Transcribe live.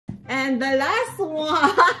And the last one.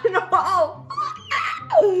 Wow.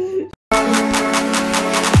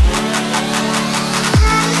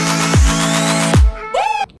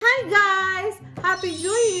 Hi guys! Happy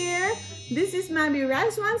New Year! This is Mami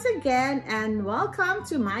Raz once again and welcome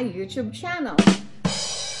to my YouTube channel.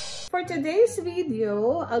 For today's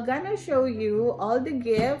video, I'm gonna show you all the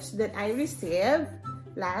gifts that I received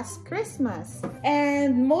last Christmas.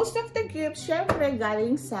 And most of the gifts, syempre,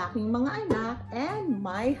 galing sa aking mga anak and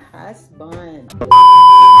my husband.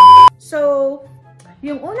 So,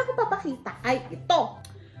 yung una ko papakita ay ito.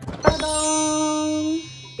 Ta-dang!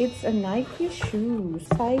 It's a Nike shoe.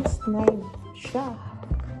 Size 9 siya.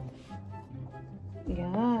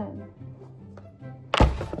 Yan.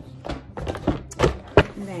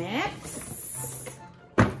 Next,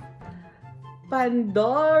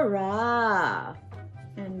 Pandora.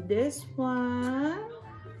 And this one,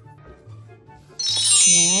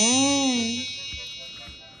 yan.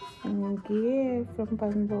 Ang gift from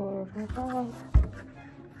Pandora.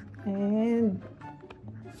 And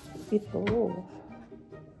ito.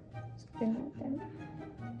 Sabihin natin.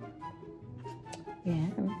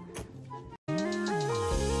 Yan.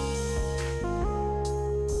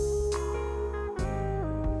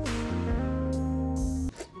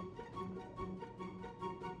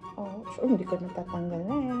 Oh, hindi ko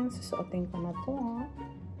natatanggalin. Susuotin ko na to.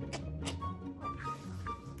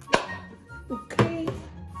 Okay.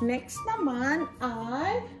 Next naman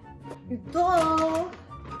ay ito.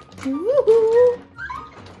 Woohoo!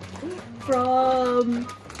 From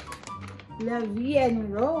La Vie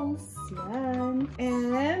en Rose. Yan.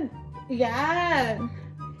 And yan.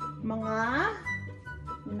 Mga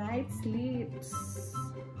night sleeps.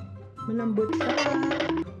 Malambot siya.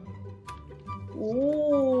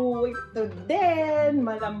 Oh, ito din.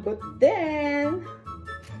 Malambot din.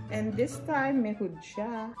 And this time, may hood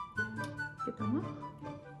siya. Kita mo?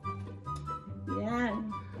 Yan.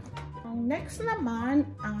 Ang next naman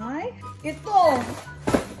ay ito.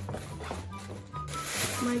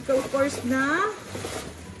 Michael Kors na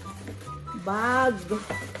bag.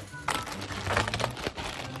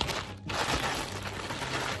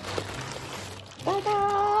 Tada!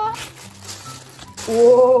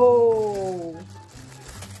 Whoa!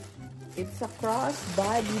 It's a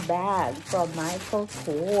crossbody bag from Michael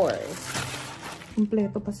Kors.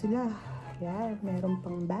 Kompleto pa sila. Yan, meron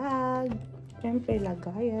pang bag. Siyempre,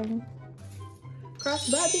 lagayan.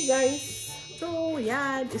 Crossbody, guys. So,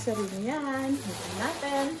 yan. Isa rin yan. Ito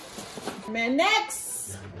natin. May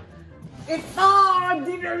next! Ito!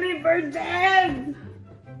 Dineliver din!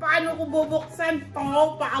 Paano ko bubuksan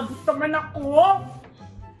to? Paabot naman ako!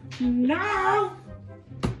 Now!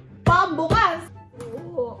 Pambukas!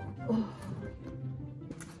 Oh.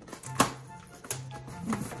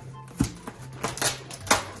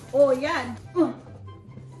 Oh, yan.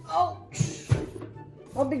 Ouch!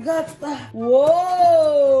 Mabigat.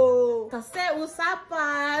 Wow! Kasi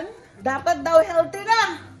usapan, dapat daw healthy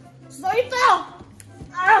na. So, ito!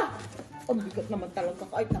 Ah! Oh, bigat naman talaga.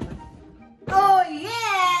 Kahit naman. Oh,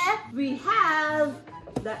 yeah! We have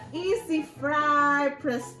the Easy Fry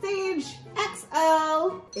Prestige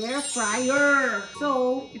XL Air Fryer.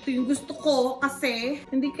 So, ito yung gusto ko kasi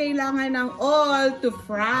hindi kailangan ng oil to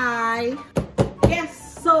fry.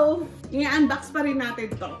 Yes! So, i-unbox pa rin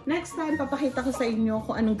natin to. Next time, papakita ko sa inyo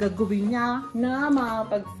kung anong gagawin niya na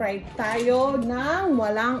makapag-fry tayo ng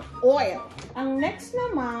walang oil. Ang next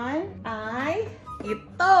naman ay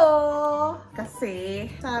ito.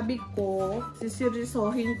 Kasi, sabi ko,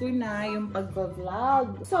 sisirisohin ko na yung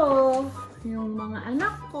pag-vlog. So, yung mga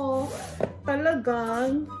anak ko,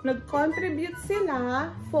 talagang nag-contribute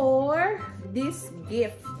sila for this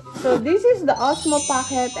gift. So, this is the Osmo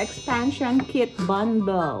Pocket Expansion Kit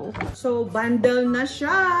Bundle. So, bundle na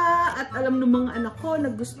siya. At alam ng mga anak ko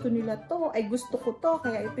na gusto nila to. Ay, gusto ko to.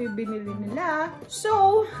 Kaya ito yung binili nila.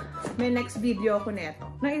 So, may next video ako na ito.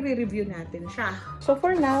 Na i-review natin siya. So,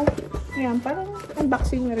 for now, ayan, parang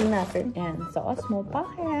unboxing na rin natin. Ayan, so Osmo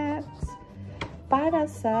Pockets.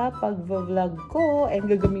 Para sa pag-vlog ko. And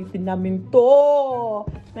gagamitin namin to.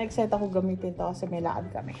 Na-excite ako gamitin to kasi may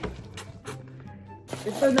lakad kami.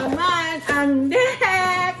 Ito naman ang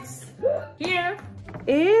next. Here,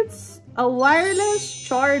 it's a wireless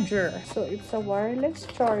charger. So, it's a wireless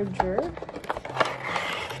charger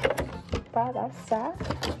para sa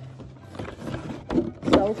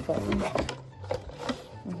cellphone.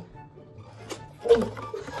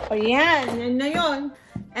 O yan, yan na yun.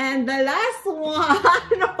 And the last one,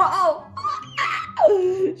 wow!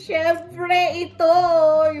 Siyempre, ito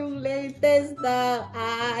yung latest na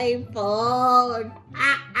iPhone.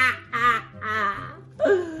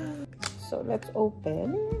 So, let's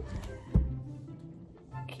open.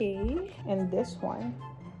 Okay, and this one.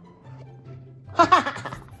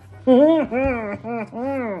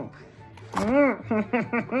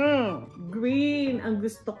 Green ang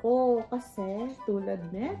gusto ko kasi tulad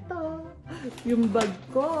nito, yung bag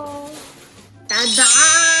ko.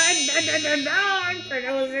 Tadaan! Tadaan!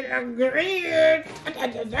 Tadaan! Green!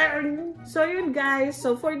 Tadaan! So yun guys,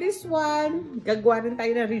 so for this one, gagawa rin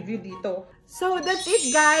tayo ng review dito. So that's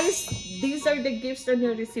it guys. These are the gifts na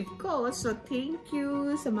na-receive ko. So thank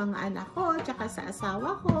you sa mga anak ko, tsaka sa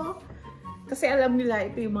asawa ko. Kasi alam nila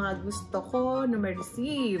ito yung mga gusto ko na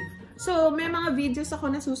ma-receive. So, may mga videos ako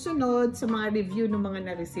na susunod sa mga review ng mga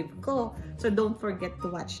na-receive ko. So, don't forget to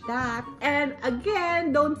watch that. And again,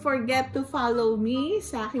 don't forget to follow me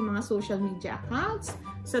sa aking mga social media accounts.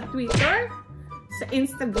 Sa Twitter, sa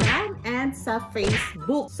Instagram, and sa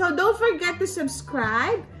Facebook. So, don't forget to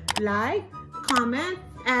subscribe, like, comment,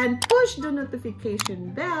 and push the notification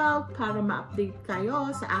bell para ma-update kayo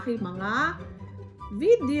sa aking mga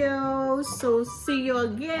videos. So, see you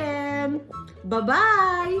again.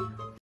 Bye-bye!